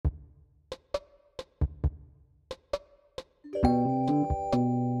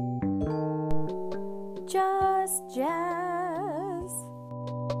jazz.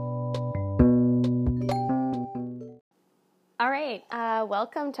 All right,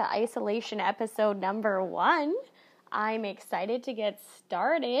 welcome to isolation episode number 1. I'm excited to get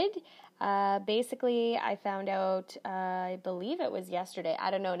started. Basically, I found out, I believe it was yesterday.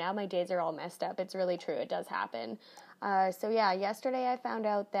 I don't know, now my days are all messed up. It's really true, it does happen. Yesterday I found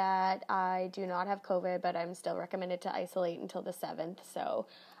out that I do not have COVID, but I'm still recommended to isolate until the 7th. So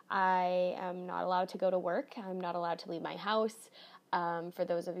I am not allowed to go to work. I'm not allowed to leave my house. For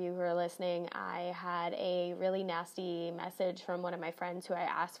those of you who are listening, I had a really nasty message from one of my friends who I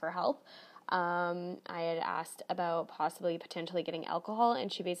asked for help. I had asked about potentially getting alcohol,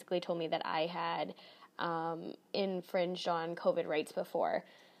 and she basically told me that I had infringed on COVID rights before.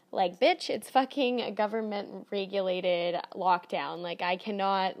 Like, bitch, it's fucking a government-regulated lockdown. Like, I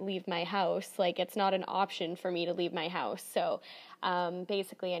cannot leave my house. Like, it's not an option for me to leave my house. So,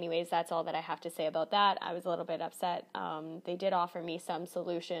 basically, anyways, that's all that I have to say about that. I was a little bit upset. They did offer me some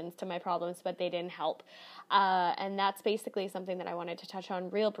solutions to my problems, but they didn't help. And that's basically something that I wanted to touch on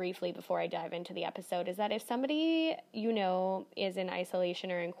real briefly before I dive into the episode, is that if somebody you know is in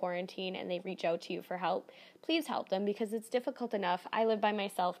isolation or in quarantine and they reach out to you for help, please help them, because it's difficult enough. I live by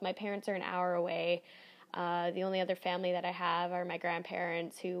myself. My parents are an hour away. The only other family that I have are my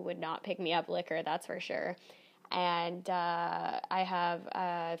grandparents, who would not pick me up liquor, that's for sure. And I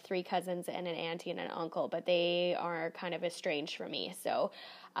have 3 cousins and an auntie and an uncle, but they are kind of estranged from me. So,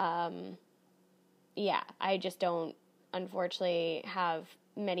 I just don't, unfortunately, have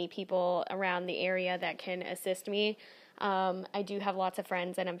many people around the area that can assist me. I do have lots of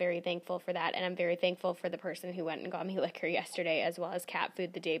friends, and I'm very thankful for that, and I'm very thankful for the person who went and got me liquor yesterday, as well as cat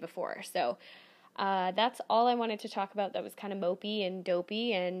food the day before. So that's all I wanted to talk about that was kind of mopey and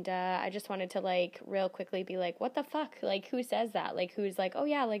dopey, and I just wanted to, real quickly be like, what the fuck? Like, who says that? Like, who's like, oh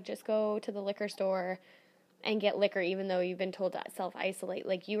yeah, just go to the liquor store and get liquor even though you've been told to self-isolate.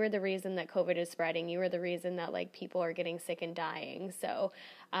 Like, you are the reason that COVID is spreading. You are the reason that, people are getting sick and dying. So,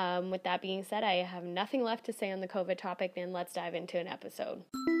 with that being said, I have nothing left to say on the COVID topic, then let's dive into an episode.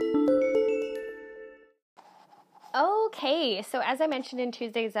 Okay, so as I mentioned in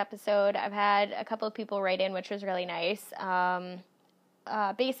Tuesday's episode, I've had a couple of people write in, which was really nice.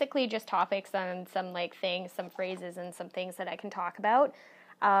 Basically just topics on some, things, some phrases, and some things that I can talk about.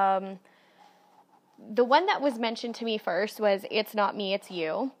 The one that was mentioned to me first was, it's not me, it's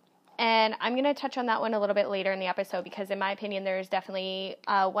you. And I'm going to touch on that one a little bit later in the episode, because in my opinion, there's definitely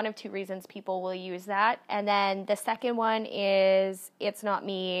one of 2 reasons people will use that. And then the second one is, it's not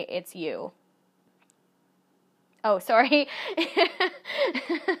me, it's you. Oh, sorry.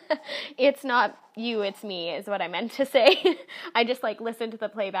 It's not you, it's me, is what I meant to say. I just, listened to the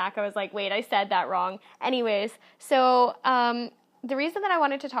playback. I was like, wait, I said that wrong. Anyways, so the reason that I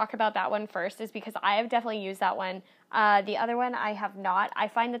wanted to talk about that one first is because I have definitely used that one. The other one I have not. I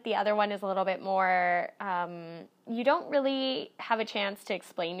find that the other one is a little bit more, you don't really have a chance to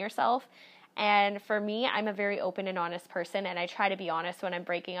explain yourself. And for me, I'm a very open and honest person, and I try to be honest when I'm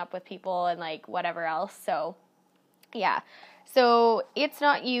breaking up with people and whatever else. So, yeah. So, it's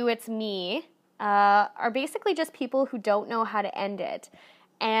not you, it's me, are basically just people who don't know how to end it.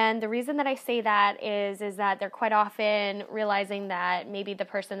 And the reason that I say that is that they're quite often realizing that maybe the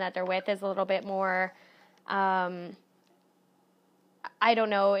person that they're with is a little bit more, I don't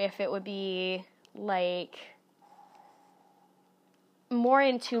know if it would be more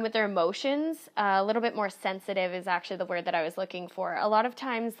in tune with their emotions. A little bit more sensitive is actually the word that I was looking for. A lot of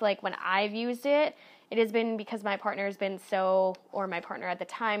times, when I've used it, it has been because my partner has been or my partner at the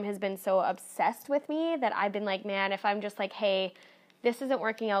time has been so obsessed with me that I've been like, man, if I'm just hey, this isn't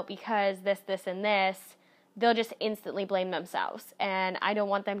working out because this, and this, they'll just instantly blame themselves. And I don't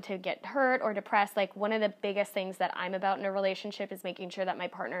want them to get hurt or depressed. One of the biggest things that I'm about in a relationship is making sure that my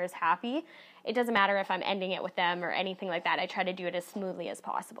partner is happy. It doesn't matter if I'm ending it with them or anything like that. I try to do it as smoothly as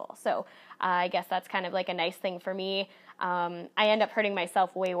possible. So I guess that's kind of a nice thing for me. I end up hurting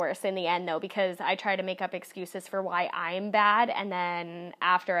myself way worse in the end, though, because I try to make up excuses for why I'm bad. And then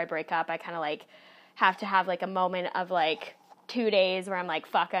after I break up, I kind of have to have a moment of 2 days where I'm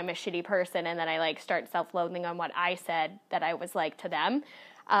fuck, I'm a shitty person, and then I start self-loathing on what I said that I was to them.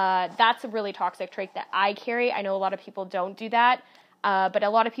 That's a really toxic trait that I carry. I know a lot of people don't do that, but a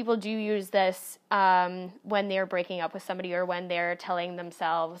lot of people do use this when they're breaking up with somebody, or when they're telling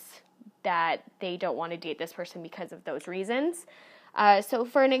themselves that they don't want to date this person because of those reasons. So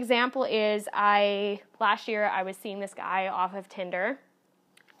for an example is, last year I was seeing this guy off of Tinder.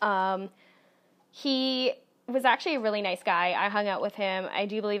 He was actually a really nice guy. I hung out with him. I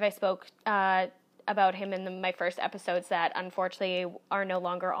do believe I spoke about him in my first episodes that unfortunately are no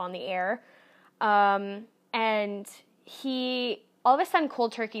longer on the air. And he, all of a sudden,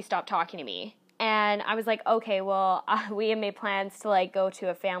 cold turkey stopped talking to me. And I was like, okay, well, we had made plans to, like, go to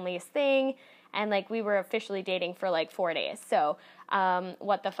a family's thing. And, like, we were officially dating for, like, 4 days. So,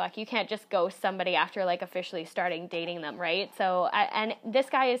 what the fuck? You can't just ghost somebody after, like, officially starting dating them, right? So, and this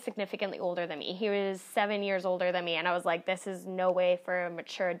guy is significantly older than me. He was 7 years older than me. And I was like, this is no way for a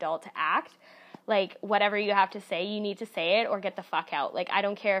mature adult to act. Like, whatever you have to say, you need to say it or get the fuck out. Like, I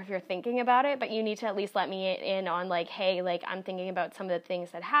don't care if you're thinking about it, but you need to at least let me in on, like, hey, like, I'm thinking about some of the things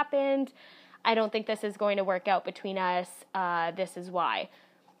that happened. I don't think this is going to work out between us. This is why.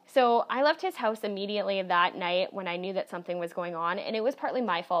 So I left his house immediately that night when I knew that something was going on. And it was partly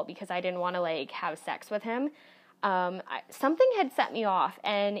my fault because I didn't want to, like, have sex with him. Something had set me off,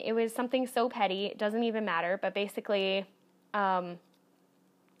 and it was something so petty. It doesn't even matter. But basically, I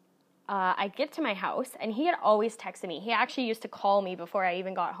get to my house, and he had always texted me. He actually used to call me before I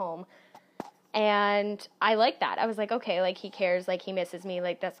even got home. And I liked that. I was like, okay, like, he cares. Like, he misses me.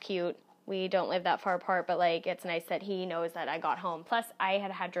 Like, that's cute. We don't live that far apart, but, like, it's nice that he knows that I got home. Plus, I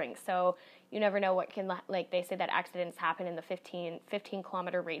had drinks, so you never know what can, like, they say that accidents happen in the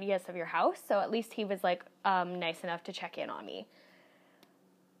 15-kilometer radius of your house, so at least he was, like, nice enough to check in on me.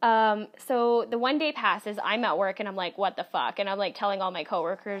 So the 1 day passes, I'm at work, and I'm like, what the fuck? And I'm, like, telling all my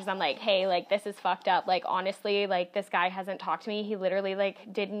coworkers, I'm like, hey, like, this is fucked up. Like, honestly, like, this guy hasn't talked to me. He literally,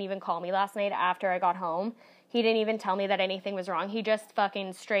 like, didn't even call me last night after I got home. He didn't even tell me that anything was wrong. He just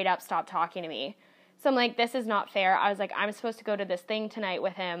fucking straight up stopped talking to me. So I'm like, this is not fair. I was like, I'm supposed to go to this thing tonight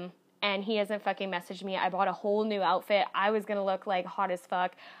with him, and he hasn't fucking messaged me. I bought a whole new outfit. I was gonna look, like, hot as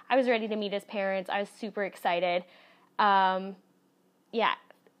fuck. I was ready to meet his parents. I was super excited. Yeah.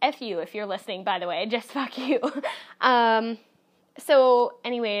 F you if you're listening, by the way. Just fuck you. So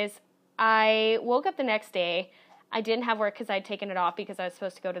anyways, I woke up the next day. I didn't have work because I'd taken it off because I was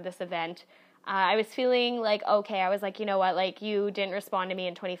supposed to go to this event. I was feeling like, okay, I was like, you know what, like, you didn't respond to me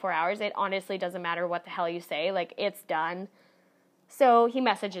in 24 hours. It honestly doesn't matter what the hell you say. Like, it's done. So he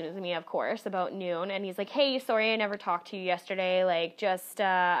messages me, of course, about noon, and he's like, hey, sorry I never talked to you yesterday. Like, just,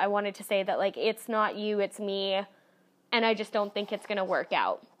 I wanted to say that, like, it's not you, it's me, and I just don't think it's going to work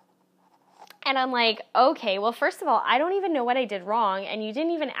out. And I'm like, okay, well, first of all, I don't even know what I did wrong, and you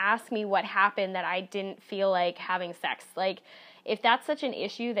didn't even ask me what happened that I didn't feel like having sex. Like, if that's such an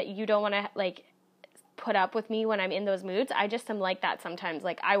issue that you don't want to, like, put up with me when I'm in those moods, I just am like that sometimes.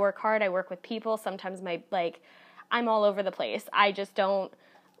 Like, I work hard, I work with people, sometimes I'm all over the place. I just don't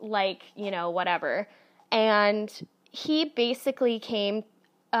like, whatever. And he basically came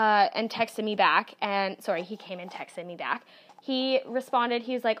and texted me back, he came and texted me back. He responded,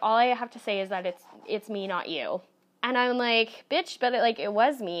 he's like, all I have to say is that it's me, not you. And I'm like, bitch, but it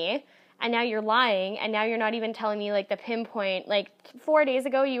was me. And now you're lying, and now you're not even telling me, like, the pinpoint. Like, 4 days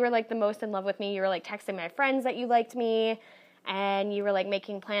ago, you were, like, the most in love with me. You were, like, texting my friends that you liked me, and you were, like,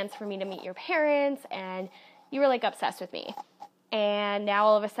 making plans for me to meet your parents, and you were, like, obsessed with me. And now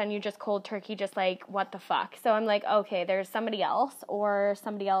all of a sudden you just cold turkey, just, like, what the fuck? So I'm like, okay, there's somebody else, or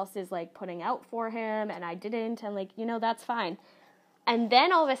somebody else is, like, putting out for him, and I didn't, and, like, that's fine. And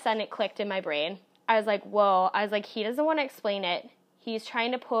then all of a sudden it clicked in my brain. I was like, whoa. I was like, he doesn't want to explain it. He's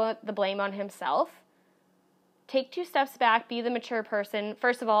trying to put the blame on himself. Take 2 steps back, be the mature person.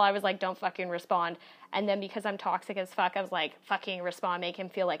 First of all, I was like, don't fucking respond. And then because I'm toxic as fuck, I was like, fucking respond, make him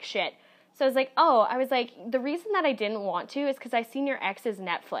feel like shit. So I was like, the reason that I didn't want to is because I seen your ex's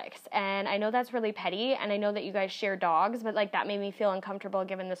Netflix. And I know that's really petty, and I know that you guys share dogs, but, like, that made me feel uncomfortable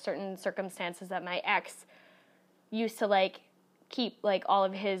given the certain circumstances that my ex used to, like, keep, like, all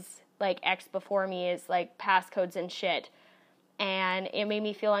of his, like, ex before me as, like, passcodes and shit. And it made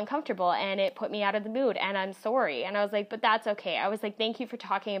me feel uncomfortable, and it put me out of the mood, and I'm sorry. And I was like, but that's okay. I was like, thank you for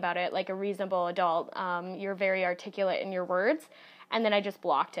talking about it like a reasonable adult. You're very articulate in your words. And then I just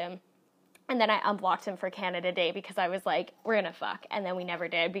blocked him. And then I unblocked him for Canada Day because I was like, we're going to fuck. And then we never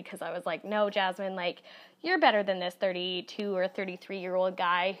did because I was like, no, Jasmine, like, you're better than this 32 or 33-year-old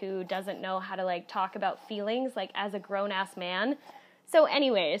guy who doesn't know how to, like, talk about feelings, like, as a grown-ass man. So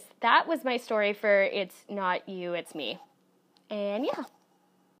anyways, that was my story for it's not you, it's me. And yeah.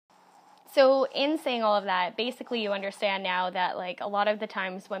 So in saying all of that, basically you understand now that, like, a lot of the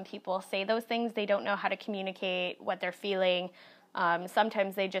times when people say those things, they don't know how to communicate what they're feeling.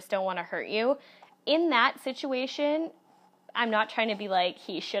 Sometimes they just don't want to hurt you. In that situation, I'm not trying to be like,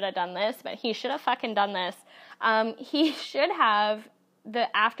 he should have done this, but he should have fucking done this. He should have,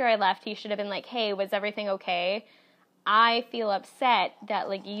 after I left, he should have been like, hey, was everything okay? I feel upset that,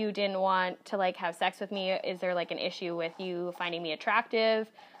 like, you didn't want to, like, have sex with me. Is there, like, an issue with you finding me attractive?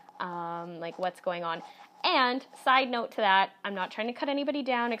 Like, what's going on? And side note to that, I'm not trying to cut anybody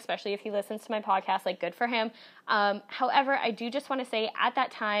down, especially if he listens to my podcast, like, good for him. However, I do just want to say at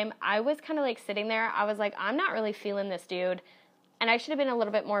that time, I was kind of like sitting there. I was like, I'm not really feeling this dude. And I should have been a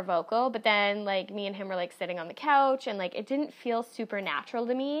little bit more vocal, but then, like, me and him were, like, sitting on the couch, and, like, it didn't feel super natural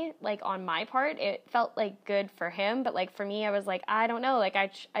to me, like, on my part. It felt, like, good for him, but, like, for me, I was like, I don't know, like,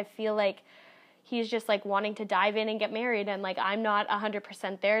 I feel like he's just, like, wanting to dive in and get married, and, like, I'm not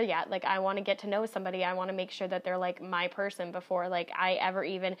 100% there yet. Like, I want to get to know somebody. I want to make sure that they're, like, my person before, like, I ever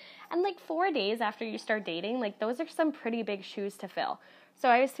even, and, like, 4 days after you start dating, like, those are some pretty big shoes to fill. So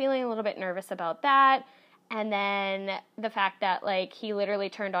I was feeling a little bit nervous about that. And then the fact that, like, he literally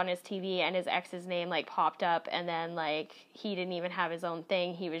turned on his TV and his ex's name, like, popped up, and then, like, he didn't even have his own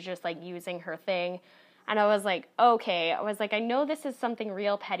thing. He was just, like, using her thing. And I was like, okay. I was like, I know this is something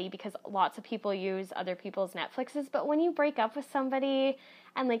real petty because lots of people use other people's Netflixes, but when you break up with somebody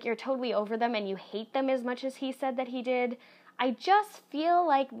and, like, you're totally over them and you hate them as much as he said that he did, I just feel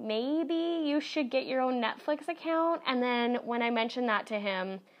like maybe you should get your own Netflix account. And then when I mentioned that to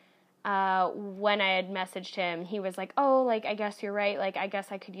him, when I had messaged him, he was like, oh, like, I guess you're right. Like, I guess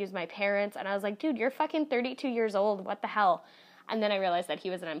I could use my parents. And I was like, dude, you're fucking 32 years old. What the hell? And then I realized that he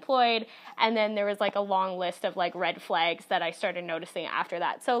was unemployed. And then there was, like, a long list of, like, red flags that I started noticing after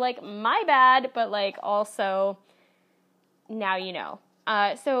that. So, like, my bad, but, like, also now you know.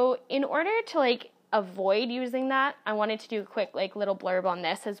 So in order to, like, avoid using that, I wanted to do a quick, like, little blurb on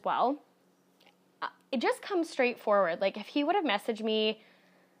this as well. It just comes straightforward. Like, if he would have messaged me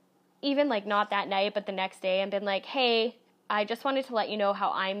even, like, not that night, but the next day, and been like, hey, I just wanted to let you know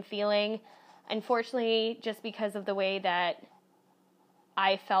how I'm feeling. Unfortunately, just because of the way that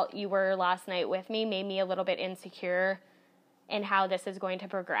I felt you were last night with me made me a little bit insecure in how this is going to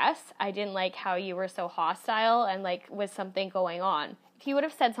progress. I didn't like how you were so hostile and, like, with something going on. If he would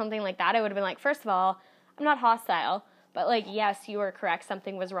have said something like that, I would have been like, first of all, I'm not hostile, but, like, yes, you were correct,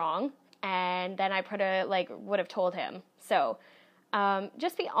 something was wrong. And then I would have told him. So,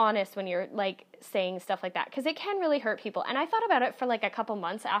 just be honest when you're, like, saying stuff like that, because it can really hurt people. And I thought about it for, like, a couple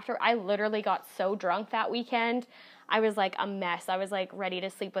months after. I literally got so drunk that weekend. I was, like, a mess. I was, like, ready to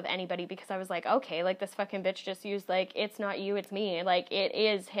sleep with anybody because I was like, okay, like, this fucking bitch just used, like, it's not you, it's me. Like, it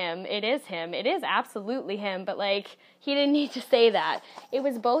is him. It is him. It is absolutely him. But, like, he didn't need to say that. It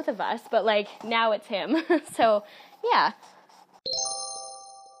was both of us, but, like, now it's him. So, yeah.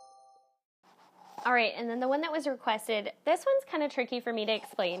 All right, and then the one that was requested, this one's kind of tricky for me to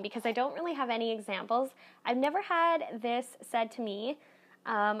explain because I don't really have any examples. I've never had this said to me.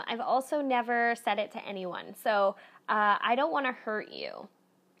 I've also never said it to anyone. So I don't want to hurt you.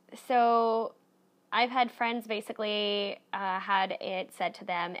 So I've had friends basically had it said to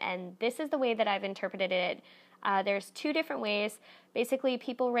them, and this is the way that I've interpreted it. There's 2 different ways. Basically,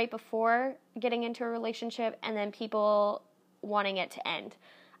 people right before getting into a relationship and then people wanting it to end.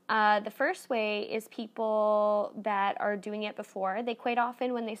 The first way is people that are doing it before. They quite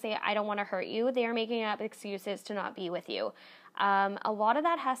often, when they say, I don't want to hurt you, they are making up excuses to not be with you. A lot of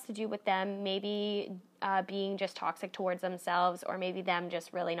that has to do with them maybe being just toxic towards themselves, or maybe them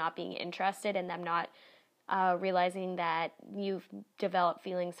just really not being interested and them not realizing that you've developed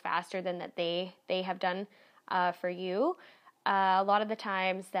feelings faster than that they have done for you. A lot of the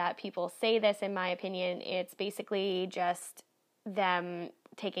times that people say this, in my opinion, it's basically just them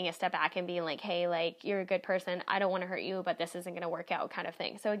taking a step back and being like, hey, like, you're a good person, I don't want to hurt you, but this isn't going to work out, kind of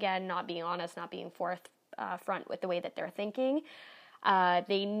thing. So again, not being honest, not being forthfront with the way that they're thinking.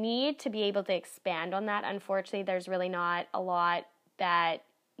 They need to be able to expand on that. Unfortunately, there's really not a lot that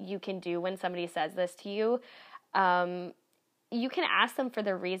you can do when somebody says this to you. You can ask them for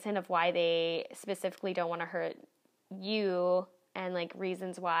the reason of why they specifically don't want to hurt you, and, like,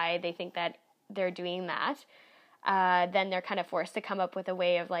 reasons why they think that they're doing that. Then they're kind of forced to come up with a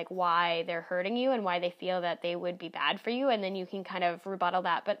way of, like, why they're hurting you and why they feel that they would be bad for you, and then you can kind of rebuttal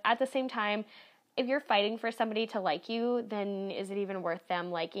that. But at the same time, if you're fighting for somebody to like you, then is it even worth them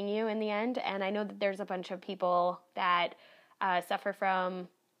liking you in the end? And I know that there's a bunch of people that suffer from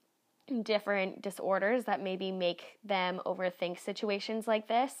different disorders that maybe make them overthink situations like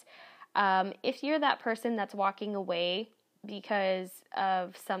this. If you're that person that's walking away because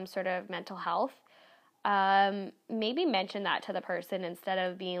of some sort of mental health, maybe mention that to the person instead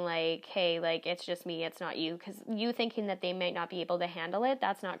of being like, hey, like, it's just me, it's not you, because you thinking that they might not be able to handle it,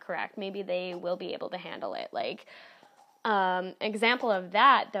 that's not correct. Maybe they will be able to handle it. Like, example of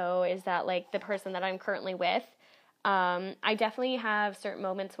that, though, is that, like, the person that I'm currently with, I definitely have certain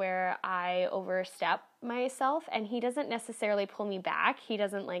moments where I overstep myself, and he doesn't necessarily pull me back. He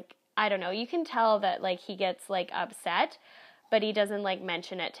doesn't, like, I don't know, you can tell that, like, he gets, like, upset, but he doesn't like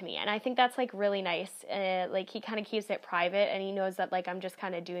mention it to me. And I think that's like really nice. Like he kind of keeps it private, and he knows that like I'm just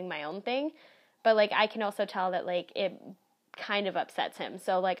kind of doing my own thing. But like I can also tell that like it kind of upsets him.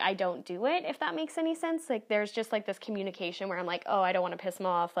 So like I don't do it, if that makes any sense. Like there's just like this communication where I'm like, oh, I don't want to piss him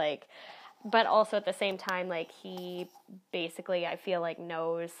off. Like, but also at the same time, like he basically, I feel like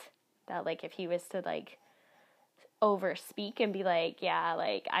knows that like if he was to like over speak and be like, yeah,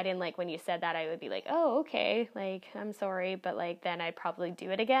 like I didn't like when you said that, I would be like, oh, okay, like I'm sorry, but like then I'd probably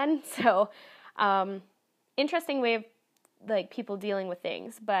do it again. So interesting way of like people dealing with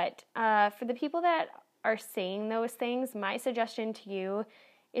things. But for the people that are saying those things, my suggestion to you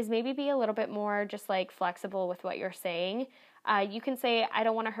is maybe be a little bit more just like flexible with what you're saying. You can say, I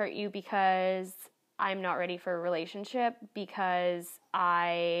don't want to hurt you because I'm not ready for a relationship, because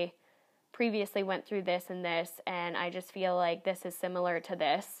I previously went through this and this, and I just feel like this is similar to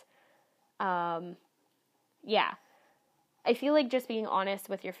this. Yeah. I feel like just being honest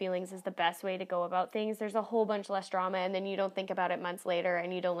with your feelings is the best way to go about things. There's a whole bunch less drama, and then you don't think about it months later,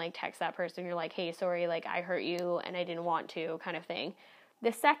 and you don't like text that person. You're like, hey, sorry, like I hurt you and I didn't want to, kind of thing.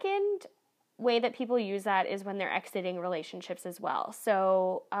 The second way that people use that is when they're exiting relationships as well.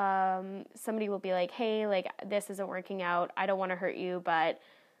 So somebody will be like, hey, like this isn't working out. I don't want to hurt you, but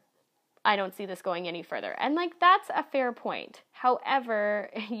I don't see this going any further. And like, that's a fair point.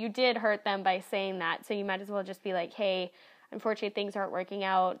 However, you did hurt them by saying that. So you might as well just be like, hey, unfortunately, things aren't working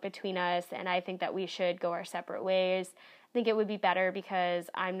out between us, and I think that we should go our separate ways. I think it would be better because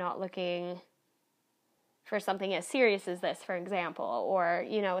I'm not looking for something as serious as this, for example, or,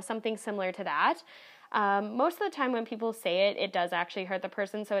 you know, something similar to that. Most of the time when people say it, it does actually hurt the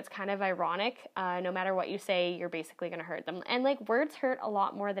person, so it's kind of ironic. No matter what you say, you're basically going to hurt them. And, like, words hurt a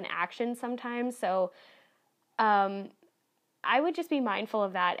lot more than actions sometimes, so I would just be mindful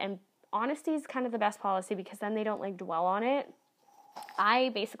of that, and honesty is kind of the best policy because then they don't, like, dwell on it.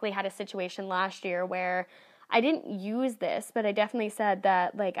 I basically had a situation last year where I didn't use this, but I definitely said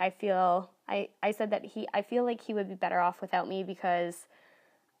that, like, I said that I feel like he would be better off without me because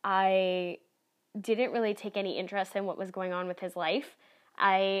I didn't really take any interest in what was going on with his life.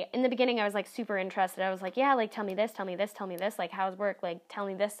 In the beginning, I was like super interested. I was like, yeah, like tell me this, like how's work, like tell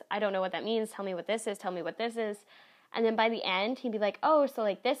me this. I don't know what that means. Tell me what this is. And then by the end, he'd be like, oh, so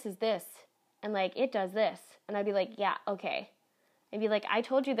like this is this, and like it does this. And I'd be like, yeah, okay. I'd be like, I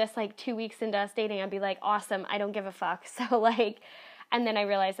told you this like 2 weeks into us dating. I'd be like, awesome, I don't give a fuck. So like, and then I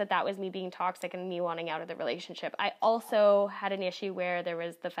realized that that was me being toxic and me wanting out of the relationship. I also had an issue where there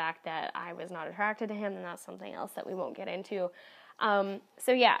was the fact that I was not attracted to him, and that's something else that we won't get into.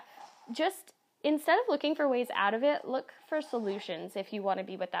 So yeah, just instead of looking for ways out of it, look for solutions if you want to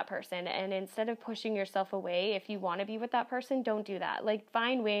be with that person. And instead of pushing yourself away, if you want to be with that person, don't do that. Like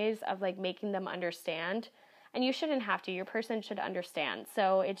find ways of like making them understand. And you shouldn't have to. Your person should understand.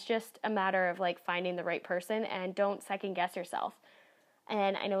 So it's just a matter of like finding the right person, and don't second guess yourself.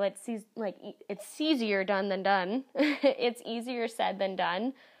 And I know it's easier done than done. It's easier said than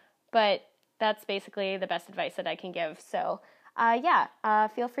done, but that's basically the best advice that I can give. So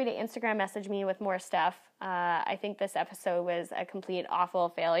feel free to Instagram message me with more stuff. I think this episode was a complete awful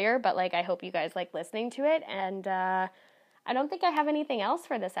failure, but like I hope you guys like listening to it. And I don't think I have anything else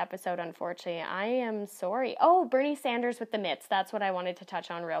for this episode, unfortunately. I am sorry. Oh, Bernie Sanders with the mitts. That's what I wanted to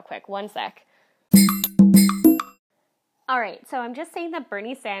touch on real quick. One sec. All right, so I'm just saying that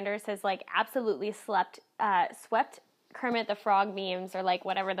Bernie Sanders has like absolutely swept Kermit the Frog memes or like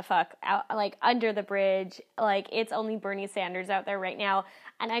whatever the fuck out, like under the bridge. Like it's only Bernie Sanders out there right now.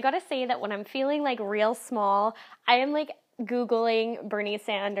 And I gotta say that when I'm feeling like real small, I am like Googling Bernie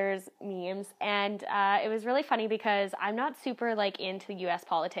Sanders memes, and it was really funny because I'm not super like into U.S.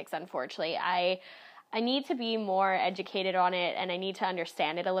 politics, unfortunately. I need to be more educated on it, and I need to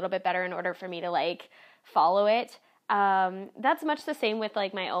understand it a little bit better in order for me to like follow it. That's much the same with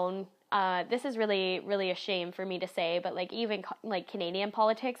like my own, this is really, really a shame for me to say, but like even like Canadian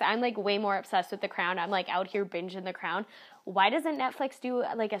politics, I'm like way more obsessed with The Crown. I'm like out here binging The Crown. Why doesn't Netflix do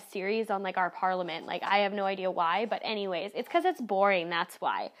like a series on like our parliament? Like I have no idea why, but anyways, it's because it's boring. That's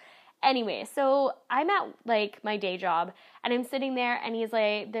why. Anyway, so I'm at like my day job, and I'm sitting there, and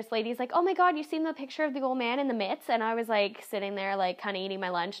this lady's like, oh my God, you seen the picture of the old man in the mitts? And I was like sitting there like kind of eating my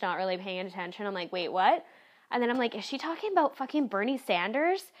lunch, not really paying attention. I'm like, wait, what? And then I'm like, is she talking about fucking Bernie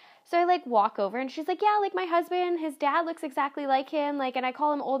Sanders? So I like walk over, and she's like, yeah, like my husband, his dad looks exactly like him. Like, and I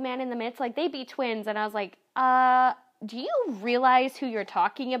call him old man in the mitts. Like they be twins. And I was like, do you realize who you're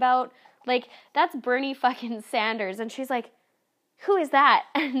talking about? Like that's Bernie fucking Sanders. And she's like, who is that?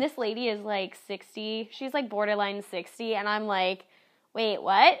 And this lady is like 60. She's like borderline 60. And I'm like, wait,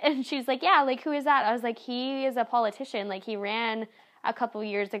 what? And she's like, yeah, like, who is that? I was like, he is a politician. Like, he ran a couple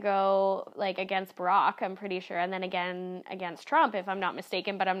years ago, like, against Barack, I'm pretty sure, and then again against Trump, if I'm not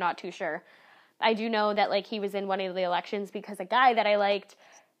mistaken, but I'm not too sure. I do know that, like, he was in one of the elections because a guy that I liked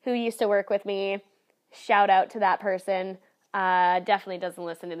who used to work with me, shout out to that person, definitely doesn't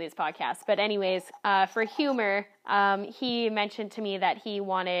listen to these podcasts. But anyways, for humor, he mentioned to me that he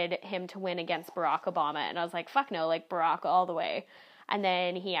wanted him to win against Barack Obama. And I was like, fuck no, like, Barack all the way. And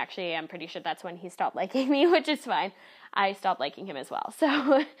then he actually, I'm pretty sure that's when he stopped liking me, which is fine. I stopped liking him as well.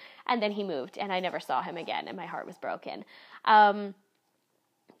 So, and then he moved and I never saw him again and my heart was broken.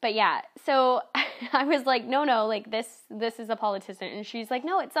 But yeah, so I was like, no, like, this is a politician. And she's like,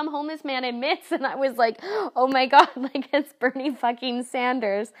 no, it's some homeless man in mitts. And I was like, oh my God, like, it's Bernie fucking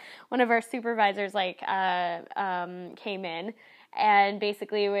Sanders. One of our supervisors, like, came in and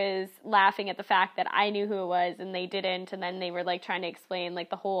basically was laughing at the fact that I knew who it was and they didn't. And then they were, like, trying to explain, like,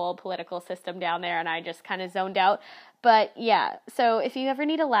 the whole political system down there. And I just kind of zoned out. But yeah, so if you ever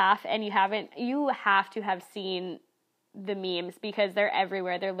need a laugh and you haven't, you have to have seen the memes because they're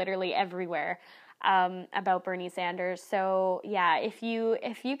everywhere. They're literally everywhere, about Bernie Sanders. So yeah, if you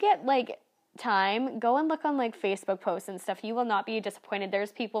get, like, time, go and look on, like, Facebook posts and stuff. You will not be disappointed.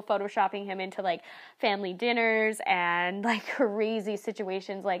 There's people photoshopping him into, like, family dinners and, like, crazy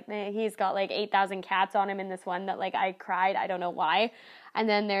situations. Like, he's got, like, 8,000 cats on him in this one that, like, I cried. I don't know why. And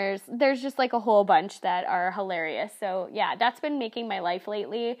then there's just, like, a whole bunch that are hilarious. So yeah, that's been making my life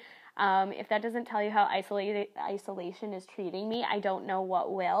lately. If that doesn't tell you how isolation is treating me, I don't know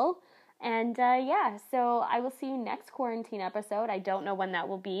what will. And yeah, so I will see you next quarantine episode. I don't know when that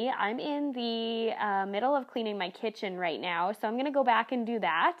will be. I'm in the middle of cleaning my kitchen right now, so I'm going to go back and do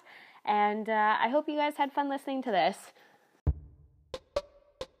that. And I hope you guys had fun listening to this.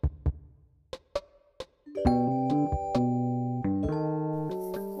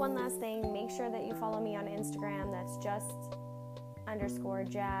 One last thing, make sure that you follow me on Instagram. That's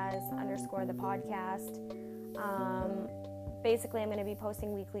just_jazz_the podcast. Basically, I'm going to be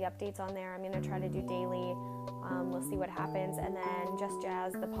posting weekly updates on there. I'm going to try to do daily. We'll see what happens. And then Just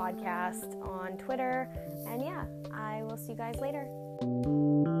Jazz, the podcast on Twitter. And yeah, I will see you guys later.